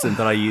coding system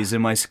that I use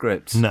in my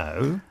scripts?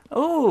 No.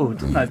 Oh,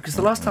 didn't I? Because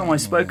the last time I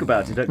spoke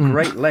about it at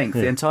great length,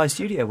 the entire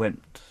studio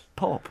went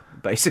pop,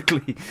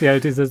 basically. Yeah,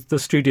 the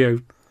studio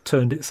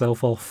turned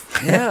itself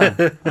off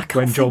Yeah.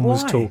 when John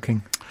was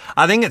talking.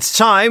 I think it's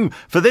time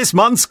for this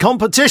month's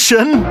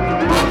competition.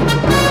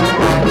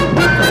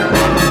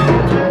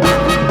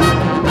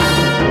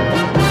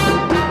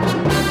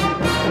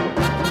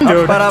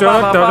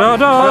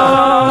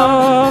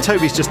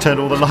 Toby's just turned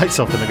all the lights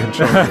off in the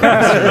control room.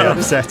 It's really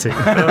upsetting.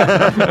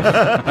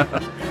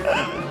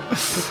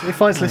 He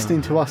finds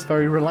listening to us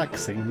very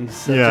relaxing.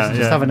 He's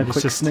just having a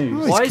quick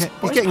snooze. Why is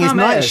getting his Pam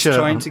night Ayres shirt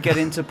trying on. to get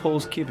into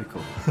Paul's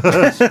cubicle?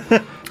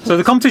 So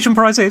the competition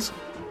prize is...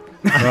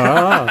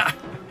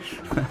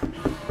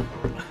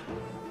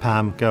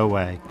 Pam, go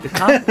away. The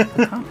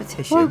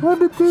competition,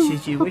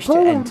 should you wish to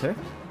enter.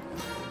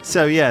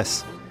 So,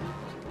 yes.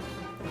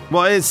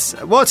 What is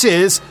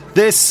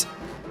this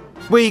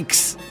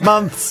week's,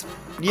 month's,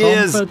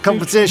 year's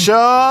competition?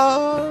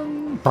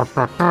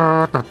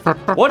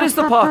 What is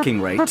the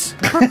parking rate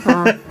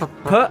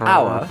per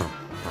hour?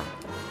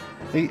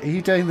 Are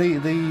you doing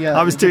the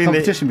I was doing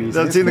competition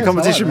music? I was doing the Yes, I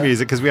competition like that.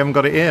 music because we haven't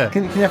got it here.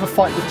 Can you have a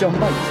fight with John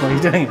Banks while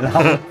you're doing it?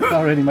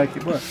 That'll really make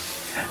it work.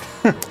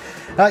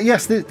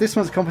 Yes, this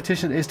month's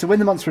competition is to win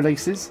the month's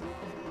releases.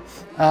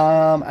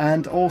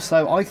 And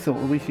also, I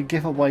thought we could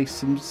give away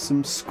some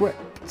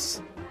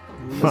scripts.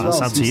 Well, that's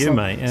up to you,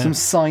 mate. Yeah. Some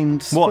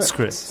signed scripts. What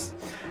scripts?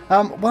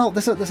 Well,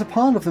 there's a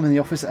pile of them in the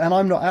office, and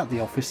I'm not at the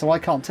office, so I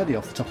can't tell you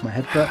off the top of my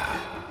head.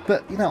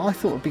 But I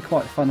thought it'd be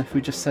quite fun if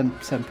we just send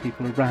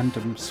people a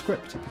random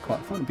script. It'd be quite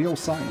fun. It'd be all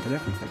signed and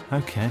everything.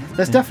 Okay.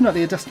 There's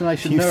definitely a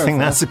destination. You Nerva. think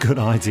that's a good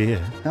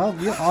idea? Oh,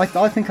 yeah,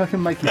 I think I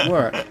can make it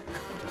work.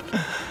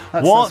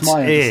 What that's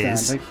my is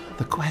understanding.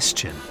 the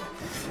question?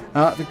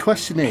 The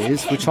question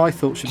is, which I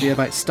thought should be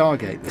about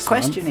Stargate. The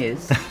question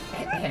is,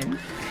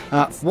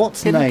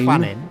 what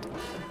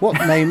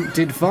name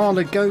did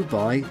Vala go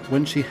by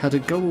when she had a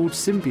gold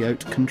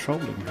symbiote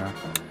controlling her?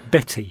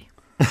 Betty.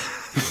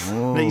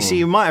 Now, you see,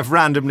 you might have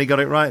randomly got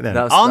it right then.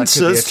 That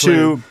Answers could be a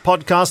clue. to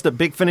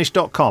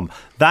podcast@bigfinish.com.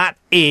 That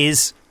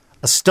is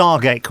a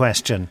Stargate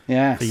question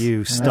Yes. for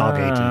you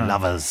Stargate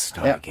lovers.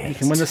 Yep, you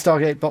can win the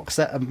Stargate box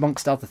set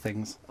amongst other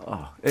things.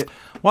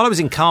 While I was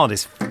in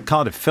Cardiff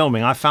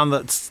filming, I found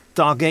that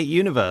Stargate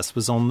Universe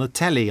was on the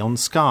telly on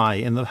Sky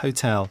in the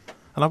hotel.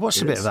 And I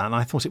watched a bit of that and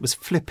I thought it was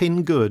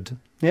flipping good.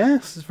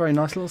 Yes, it's a very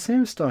nice little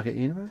series, Stargate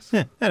Universe.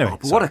 Yeah, anyway.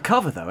 But what a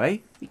cover, though, eh?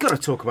 You've got to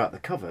talk about the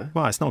cover.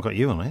 Well, it's not got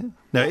you on it.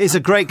 No, it's a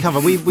great cover.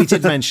 We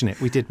did mention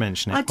it. We did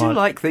mention it. I do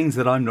like things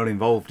that I'm not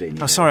involved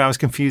in. Oh, sorry, I was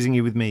confusing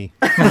you with me.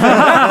 By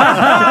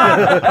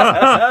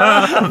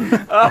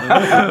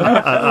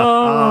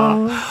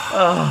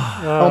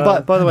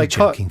the way,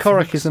 joking,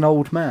 Korik is an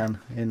old man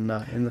in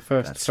the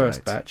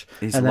first batch.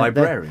 He's a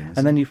librarian.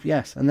 Then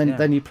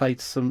you played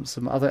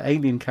some other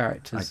alien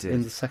characters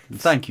in the second.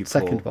 Thank you, Paul.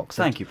 Second box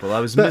set. Thank you, Paul. I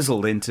was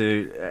mizzled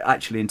into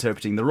actually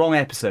interpreting the wrong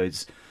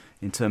episodes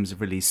in terms of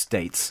release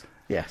dates.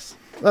 Yes,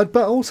 but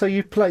also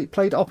you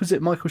played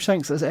opposite Michael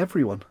Shanks as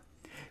everyone.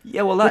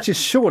 Yeah, well, which is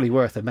surely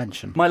worth a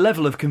mention. My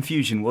level of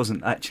confusion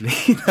wasn't actually.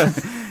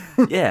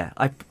 Yeah,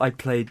 I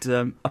played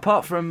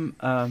apart from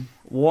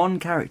one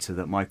character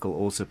that Michael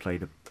also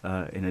played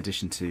in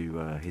addition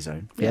to his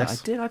own. Yeah,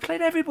 yes, I did. I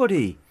played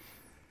everybody.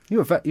 You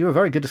were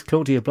very good as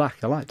Claudia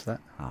Black. I liked that.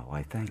 Oh,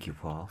 why? Thank you,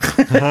 Paul.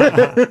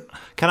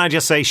 Can I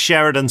just say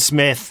Sheridan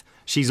Smith?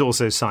 She's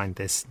also signed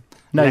this.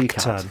 No,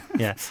 lectern. you can't.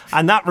 Yeah,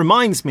 and that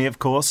reminds me, of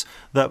course,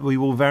 that we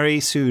will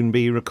very soon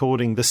be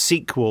recording the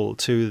sequel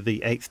to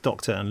the Eighth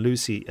Doctor and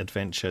Lucy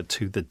adventure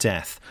To the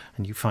Death,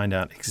 and you find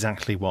out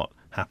exactly what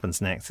happens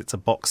next. It's a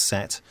box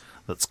set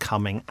that's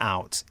coming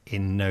out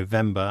in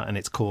November, and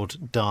it's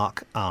called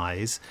Dark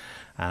Eyes,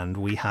 and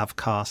we have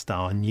cast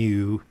our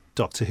new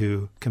Doctor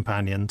Who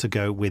companion to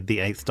go with the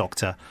Eighth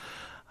Doctor.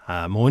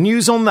 More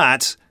news on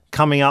that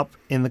coming up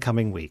in the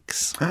coming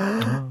weeks.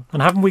 And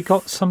haven't we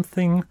got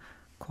something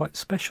quite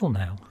special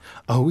now?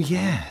 Oh,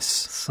 yes.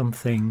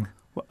 Something.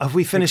 Have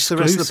we finished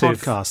exclusive. The rest of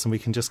the podcast and we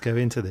can just go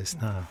into this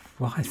now?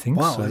 Well, I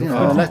think so. You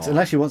know,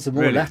 unless you want some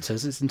more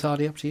letters, it's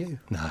entirely up to you.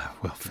 No,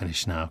 we'll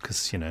finish now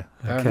because,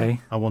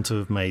 Okay. I want to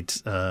have made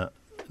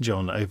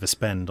John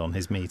overspend on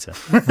his meter.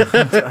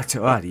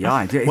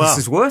 This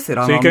is worth it.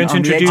 So you're going to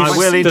introduce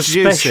the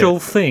special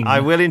thing? I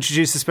will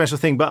introduce the special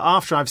thing, but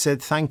after I've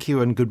said thank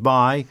you and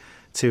goodbye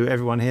to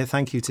everyone here.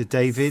 Thank you to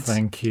David.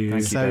 Thank you.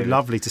 It's so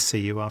lovely to see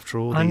you after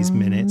all these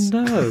minutes.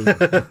 No.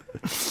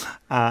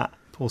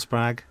 Paul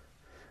Spragg.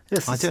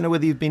 Yes, I don't know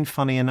whether you've been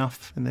funny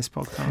enough in this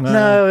podcast.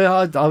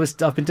 No,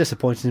 I've been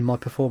disappointed in my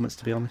performance,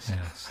 to be honest.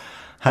 Yes.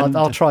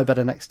 I'll try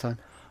better next time.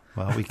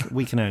 Well,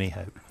 we can only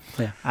hope.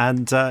 Yeah.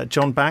 And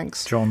John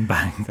Banks. John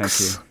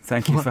Banks.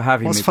 Thank you for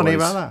having me. What's funny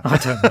boys. about that? I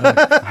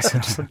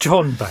don't know.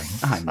 John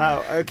Banks.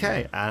 Oh,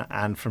 okay.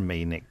 And from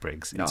me, Nick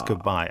Briggs, it's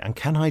goodbye. And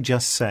can I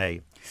just say,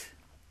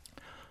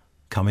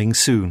 coming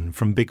soon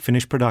from Big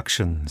Finish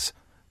Productions,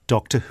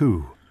 Doctor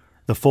Who,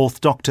 The Fourth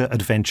Doctor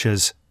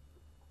Adventures,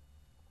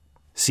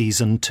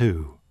 Season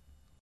 2.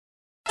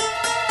 They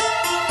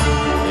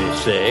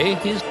say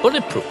he's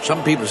bulletproof.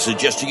 Some people are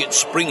suggesting it's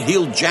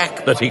spring-heeled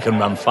Jack. That he can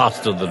run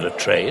faster than a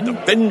train. The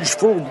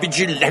vengeful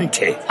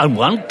vigilante. And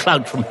one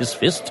cloud from his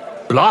fist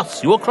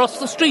blasts you across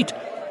the street.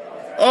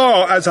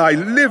 Oh, as I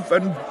live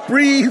and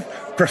breathe,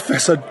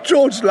 Professor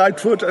George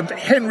Lightfoot and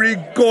Henry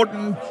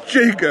Gordon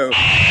Jago.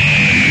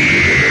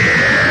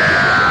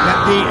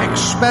 Let the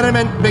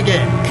experiment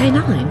begin.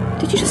 K9,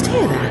 did you just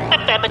hear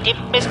that? Affirmative,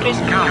 Mistress.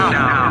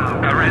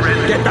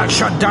 Get that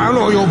shut down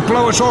or you'll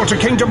blow us all to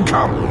Kingdom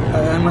Come.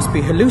 I must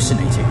be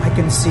hallucinating. I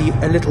can see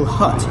a little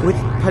hut with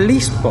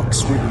police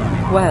books written on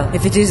it. Well,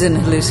 if it is an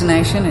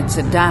hallucination, it's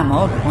a damn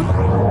odd one.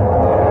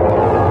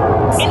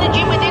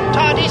 Energy within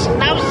TARDIS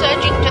now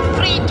surging to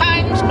 3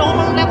 times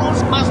normal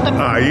levels, Master.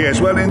 Ah, yes,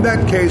 well, in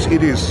that case,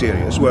 it is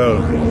serious. Well,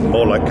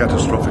 more like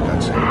catastrophic,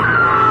 I'd say.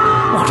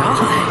 What are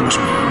they? Must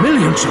be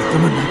millions of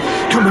them and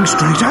they're coming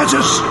straight at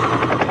us.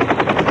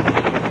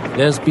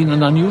 There's been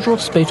an unusual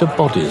spate of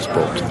bodies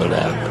brought to the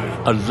lab.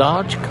 A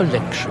large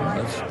collection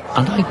of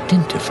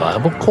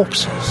unidentifiable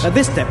corpses. At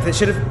this depth, it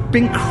should have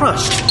been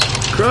crushed.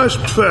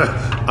 Crushed?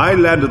 I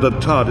landed a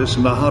TARDIS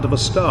in the heart of a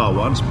star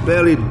once,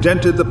 barely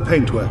dented the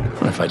paintwork.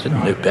 Well, if I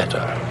didn't know better,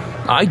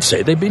 I'd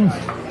say they've been,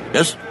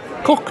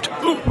 cooked.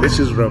 This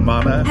is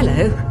Romana.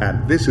 Hello.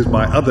 And this is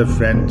my other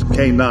friend,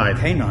 K9.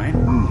 K9?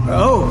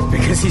 Oh,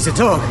 because he's a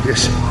dog.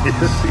 Yes,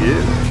 he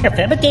is.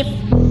 Affirmative.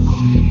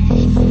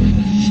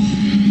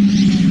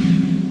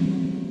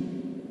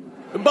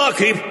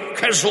 Barkeep,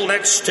 cancel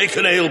that steak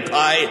and ale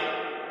pie.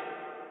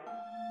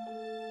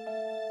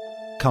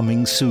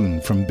 Coming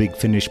soon from Big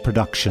Finish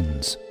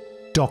Productions,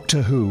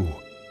 Doctor Who,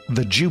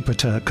 The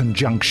Jupiter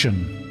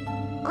Conjunction.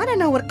 I don't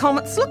know what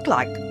comets look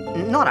like.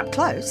 Not up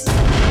close.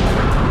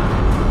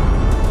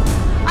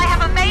 I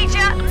have a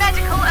major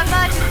medical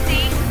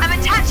emergency. I'm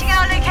attaching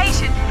our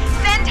location.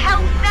 Send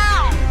help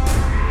now.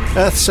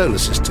 Earth Solar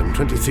System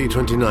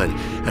 2329.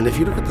 And if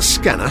you look at the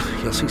scanner,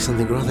 you'll see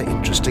something rather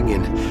interesting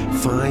in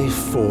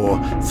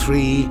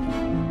 543.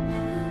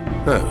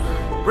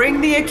 Oh.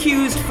 Bring the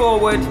accused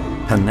forward.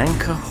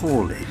 Panenka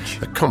haulage.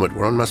 The comet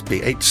we're on must be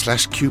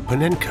 8/Q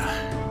Panenka.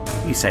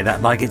 You say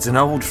that like it's an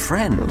old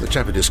friend. Well, the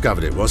chap who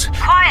discovered it was.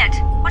 Quiet.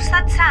 What's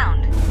that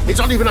sound? It's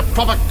not even a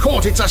proper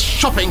court, it's a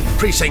shopping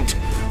precinct.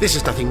 This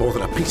is nothing more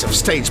than a piece of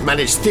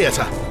stage-managed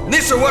theatre.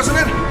 Nissa, wasn't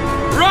it?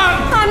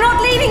 Run! I'm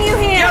not leaving you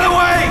here. Get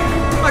away!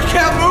 I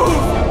can't move!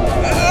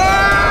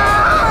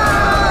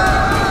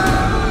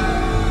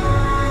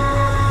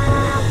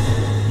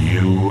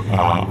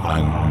 are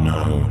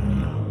unknown.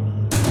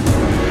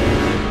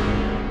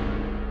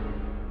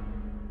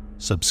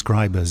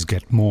 Subscribers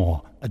get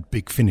more at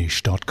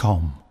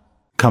bigfinish.com.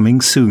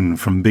 Coming soon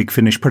from Big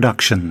Finish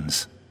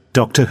Productions.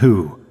 Doctor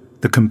Who,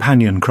 The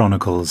Companion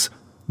Chronicles,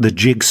 The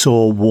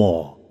Jigsaw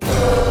War.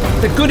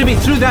 They're going to be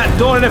through that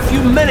door in a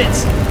few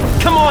minutes.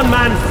 Come on,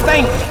 man,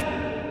 think!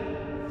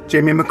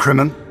 Jamie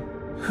McCrimmon.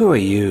 Who are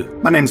you?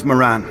 My name's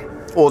Moran.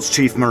 Ords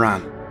Chief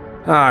Moran.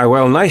 Ah,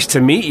 well, nice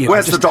to meet you.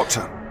 Where's the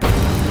doctor?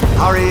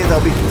 Hurry,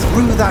 they'll be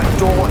through that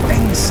door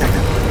any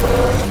second.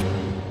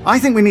 I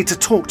think we need to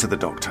talk to the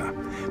doctor.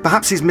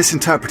 Perhaps he's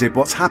misinterpreted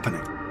what's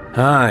happening.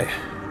 Aye.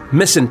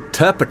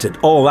 Misinterpreted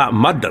all that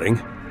murdering.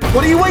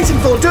 What are you waiting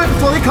for? Do it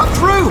before they cut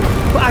through!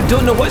 But I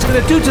don't know what it's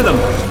going to do to them.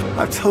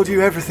 I've told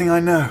you everything I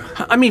know.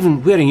 I'm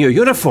even wearing your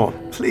uniform.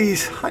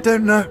 Please, I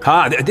don't know.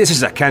 This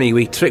is a canny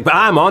wee trick, but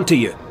I'm on to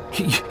you.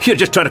 You're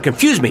just trying to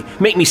confuse me,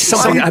 make me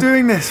something... Why are you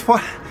doing this?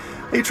 What?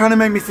 Are you trying to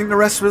make me think the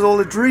rest was all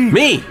a dream?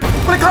 Me?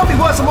 Well, it can't be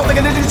worse than what they're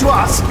going to do to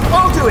us.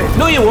 I'll do it.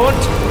 No, you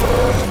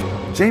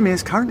won't. Jamie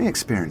is currently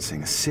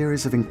experiencing a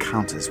series of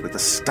encounters with the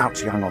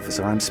stout young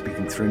officer I'm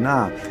speaking through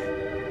now.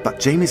 But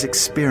Jamie's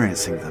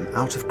experiencing them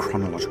out of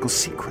chronological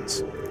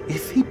sequence.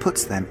 If he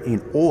puts them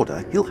in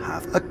order, he'll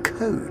have a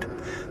code.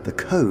 The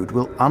code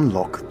will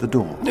unlock the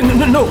door.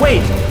 No,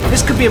 wait!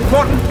 This could be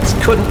important. This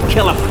couldn't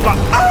kill a fuck.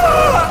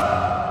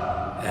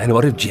 Ah! And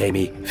what if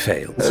Jamie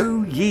fails?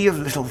 Oh, ye of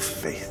little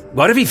faith.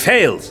 What if he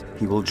fails?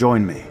 He will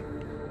join me.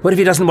 What if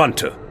he doesn't want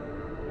to?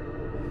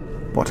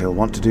 What he'll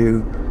want to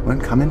do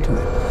won't come into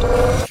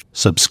it.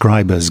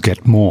 Subscribers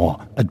get more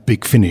at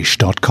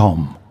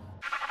bigfinish.com.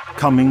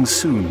 Coming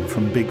soon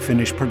from Big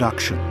Finish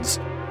Productions.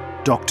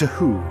 Doctor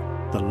Who,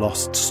 The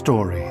Lost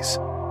Stories.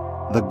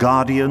 The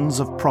Guardians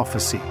of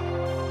Prophecy.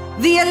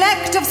 The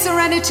elect of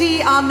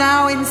Serenity are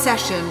now in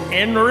session.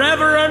 In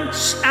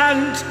reverence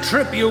and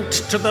tribute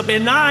to the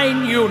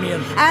benign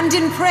union. And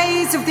in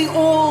praise of the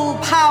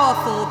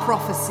all-powerful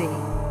prophecy.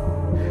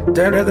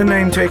 Don't let the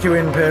name take you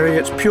in, Perry.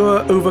 It's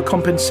pure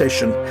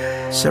overcompensation.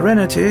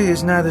 Serenity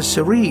is neither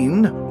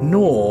serene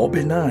nor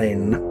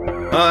benign.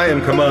 I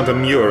am Commander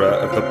Mura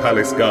of the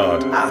Palace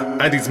Guard,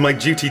 and it's my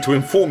duty to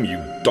inform you,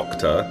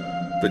 Doctor,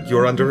 that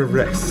you're under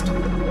arrest.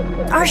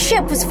 Our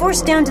ship was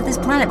forced down to this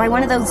planet by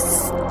one of those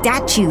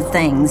statue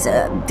things,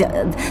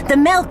 the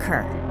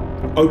Melker.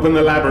 Open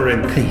the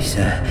labyrinth. Please,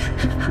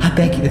 I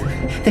beg you.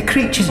 The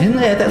creatures in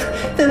there,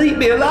 they'll eat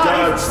me alive.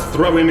 Guards,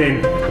 throw him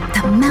in.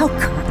 The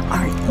Melker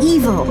are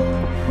evil.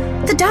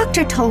 The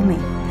doctor told me.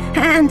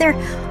 And they're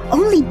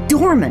only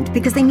dormant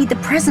because they need the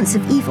presence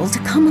of evil to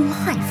come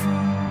alive.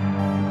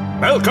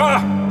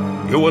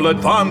 Melker, you will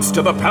advance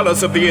to the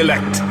Palace of the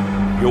Elect.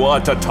 You are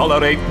to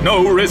tolerate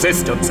no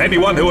resistance.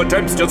 Anyone who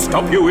attempts to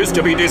stop you is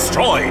to be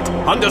destroyed.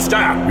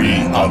 Understand? We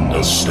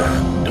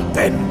understand.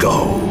 Then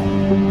go,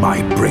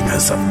 my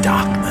bringers of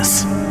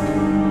darkness.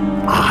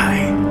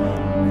 I,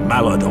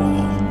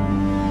 Malador,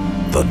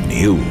 the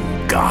new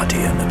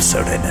Guardian of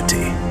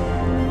Serenity,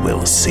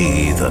 will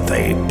see that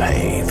they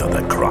pay for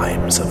the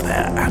crimes of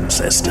their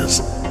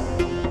ancestors.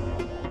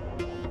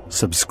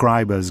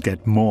 Subscribers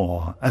get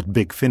more at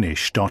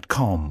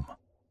bigfinish.com.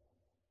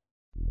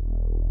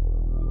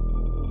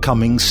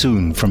 Coming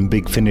soon from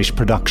Big Finish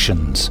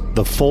Productions,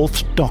 The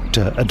Fourth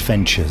Doctor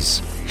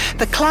Adventures.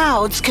 The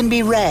clouds can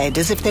be read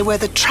as if they were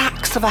the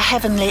tracks of a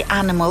heavenly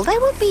animal. There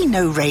will be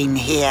no rain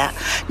here.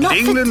 In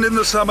England in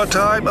the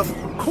summertime, of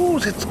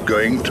course it's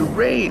going to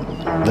rain.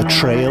 The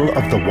Trail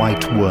of the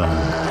White Worm.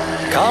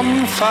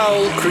 Come,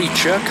 foul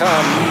creature,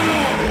 come.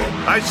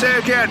 I say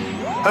again,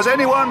 has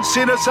anyone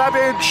seen a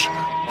savage?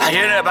 I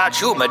don't know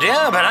about you, my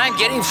dear, but I'm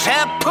getting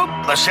fair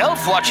pooped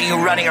myself watching you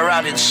running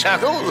around in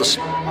circles.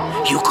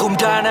 You come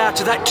down out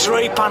to that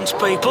tree, Pants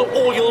people,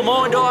 or you'll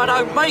mind I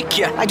don't make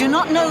you. I do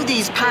not know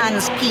these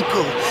Pans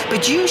people,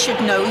 but you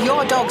should know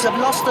your dogs have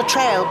lost the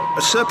trail.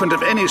 A serpent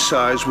of any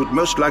size would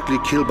most likely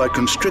kill by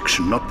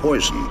constriction, not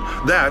poison.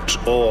 That,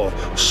 or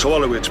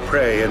swallow its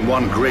prey in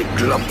one great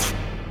lump.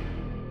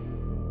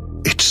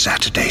 It's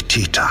Saturday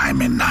tea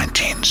time in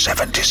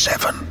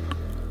 1977.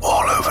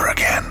 All over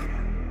again.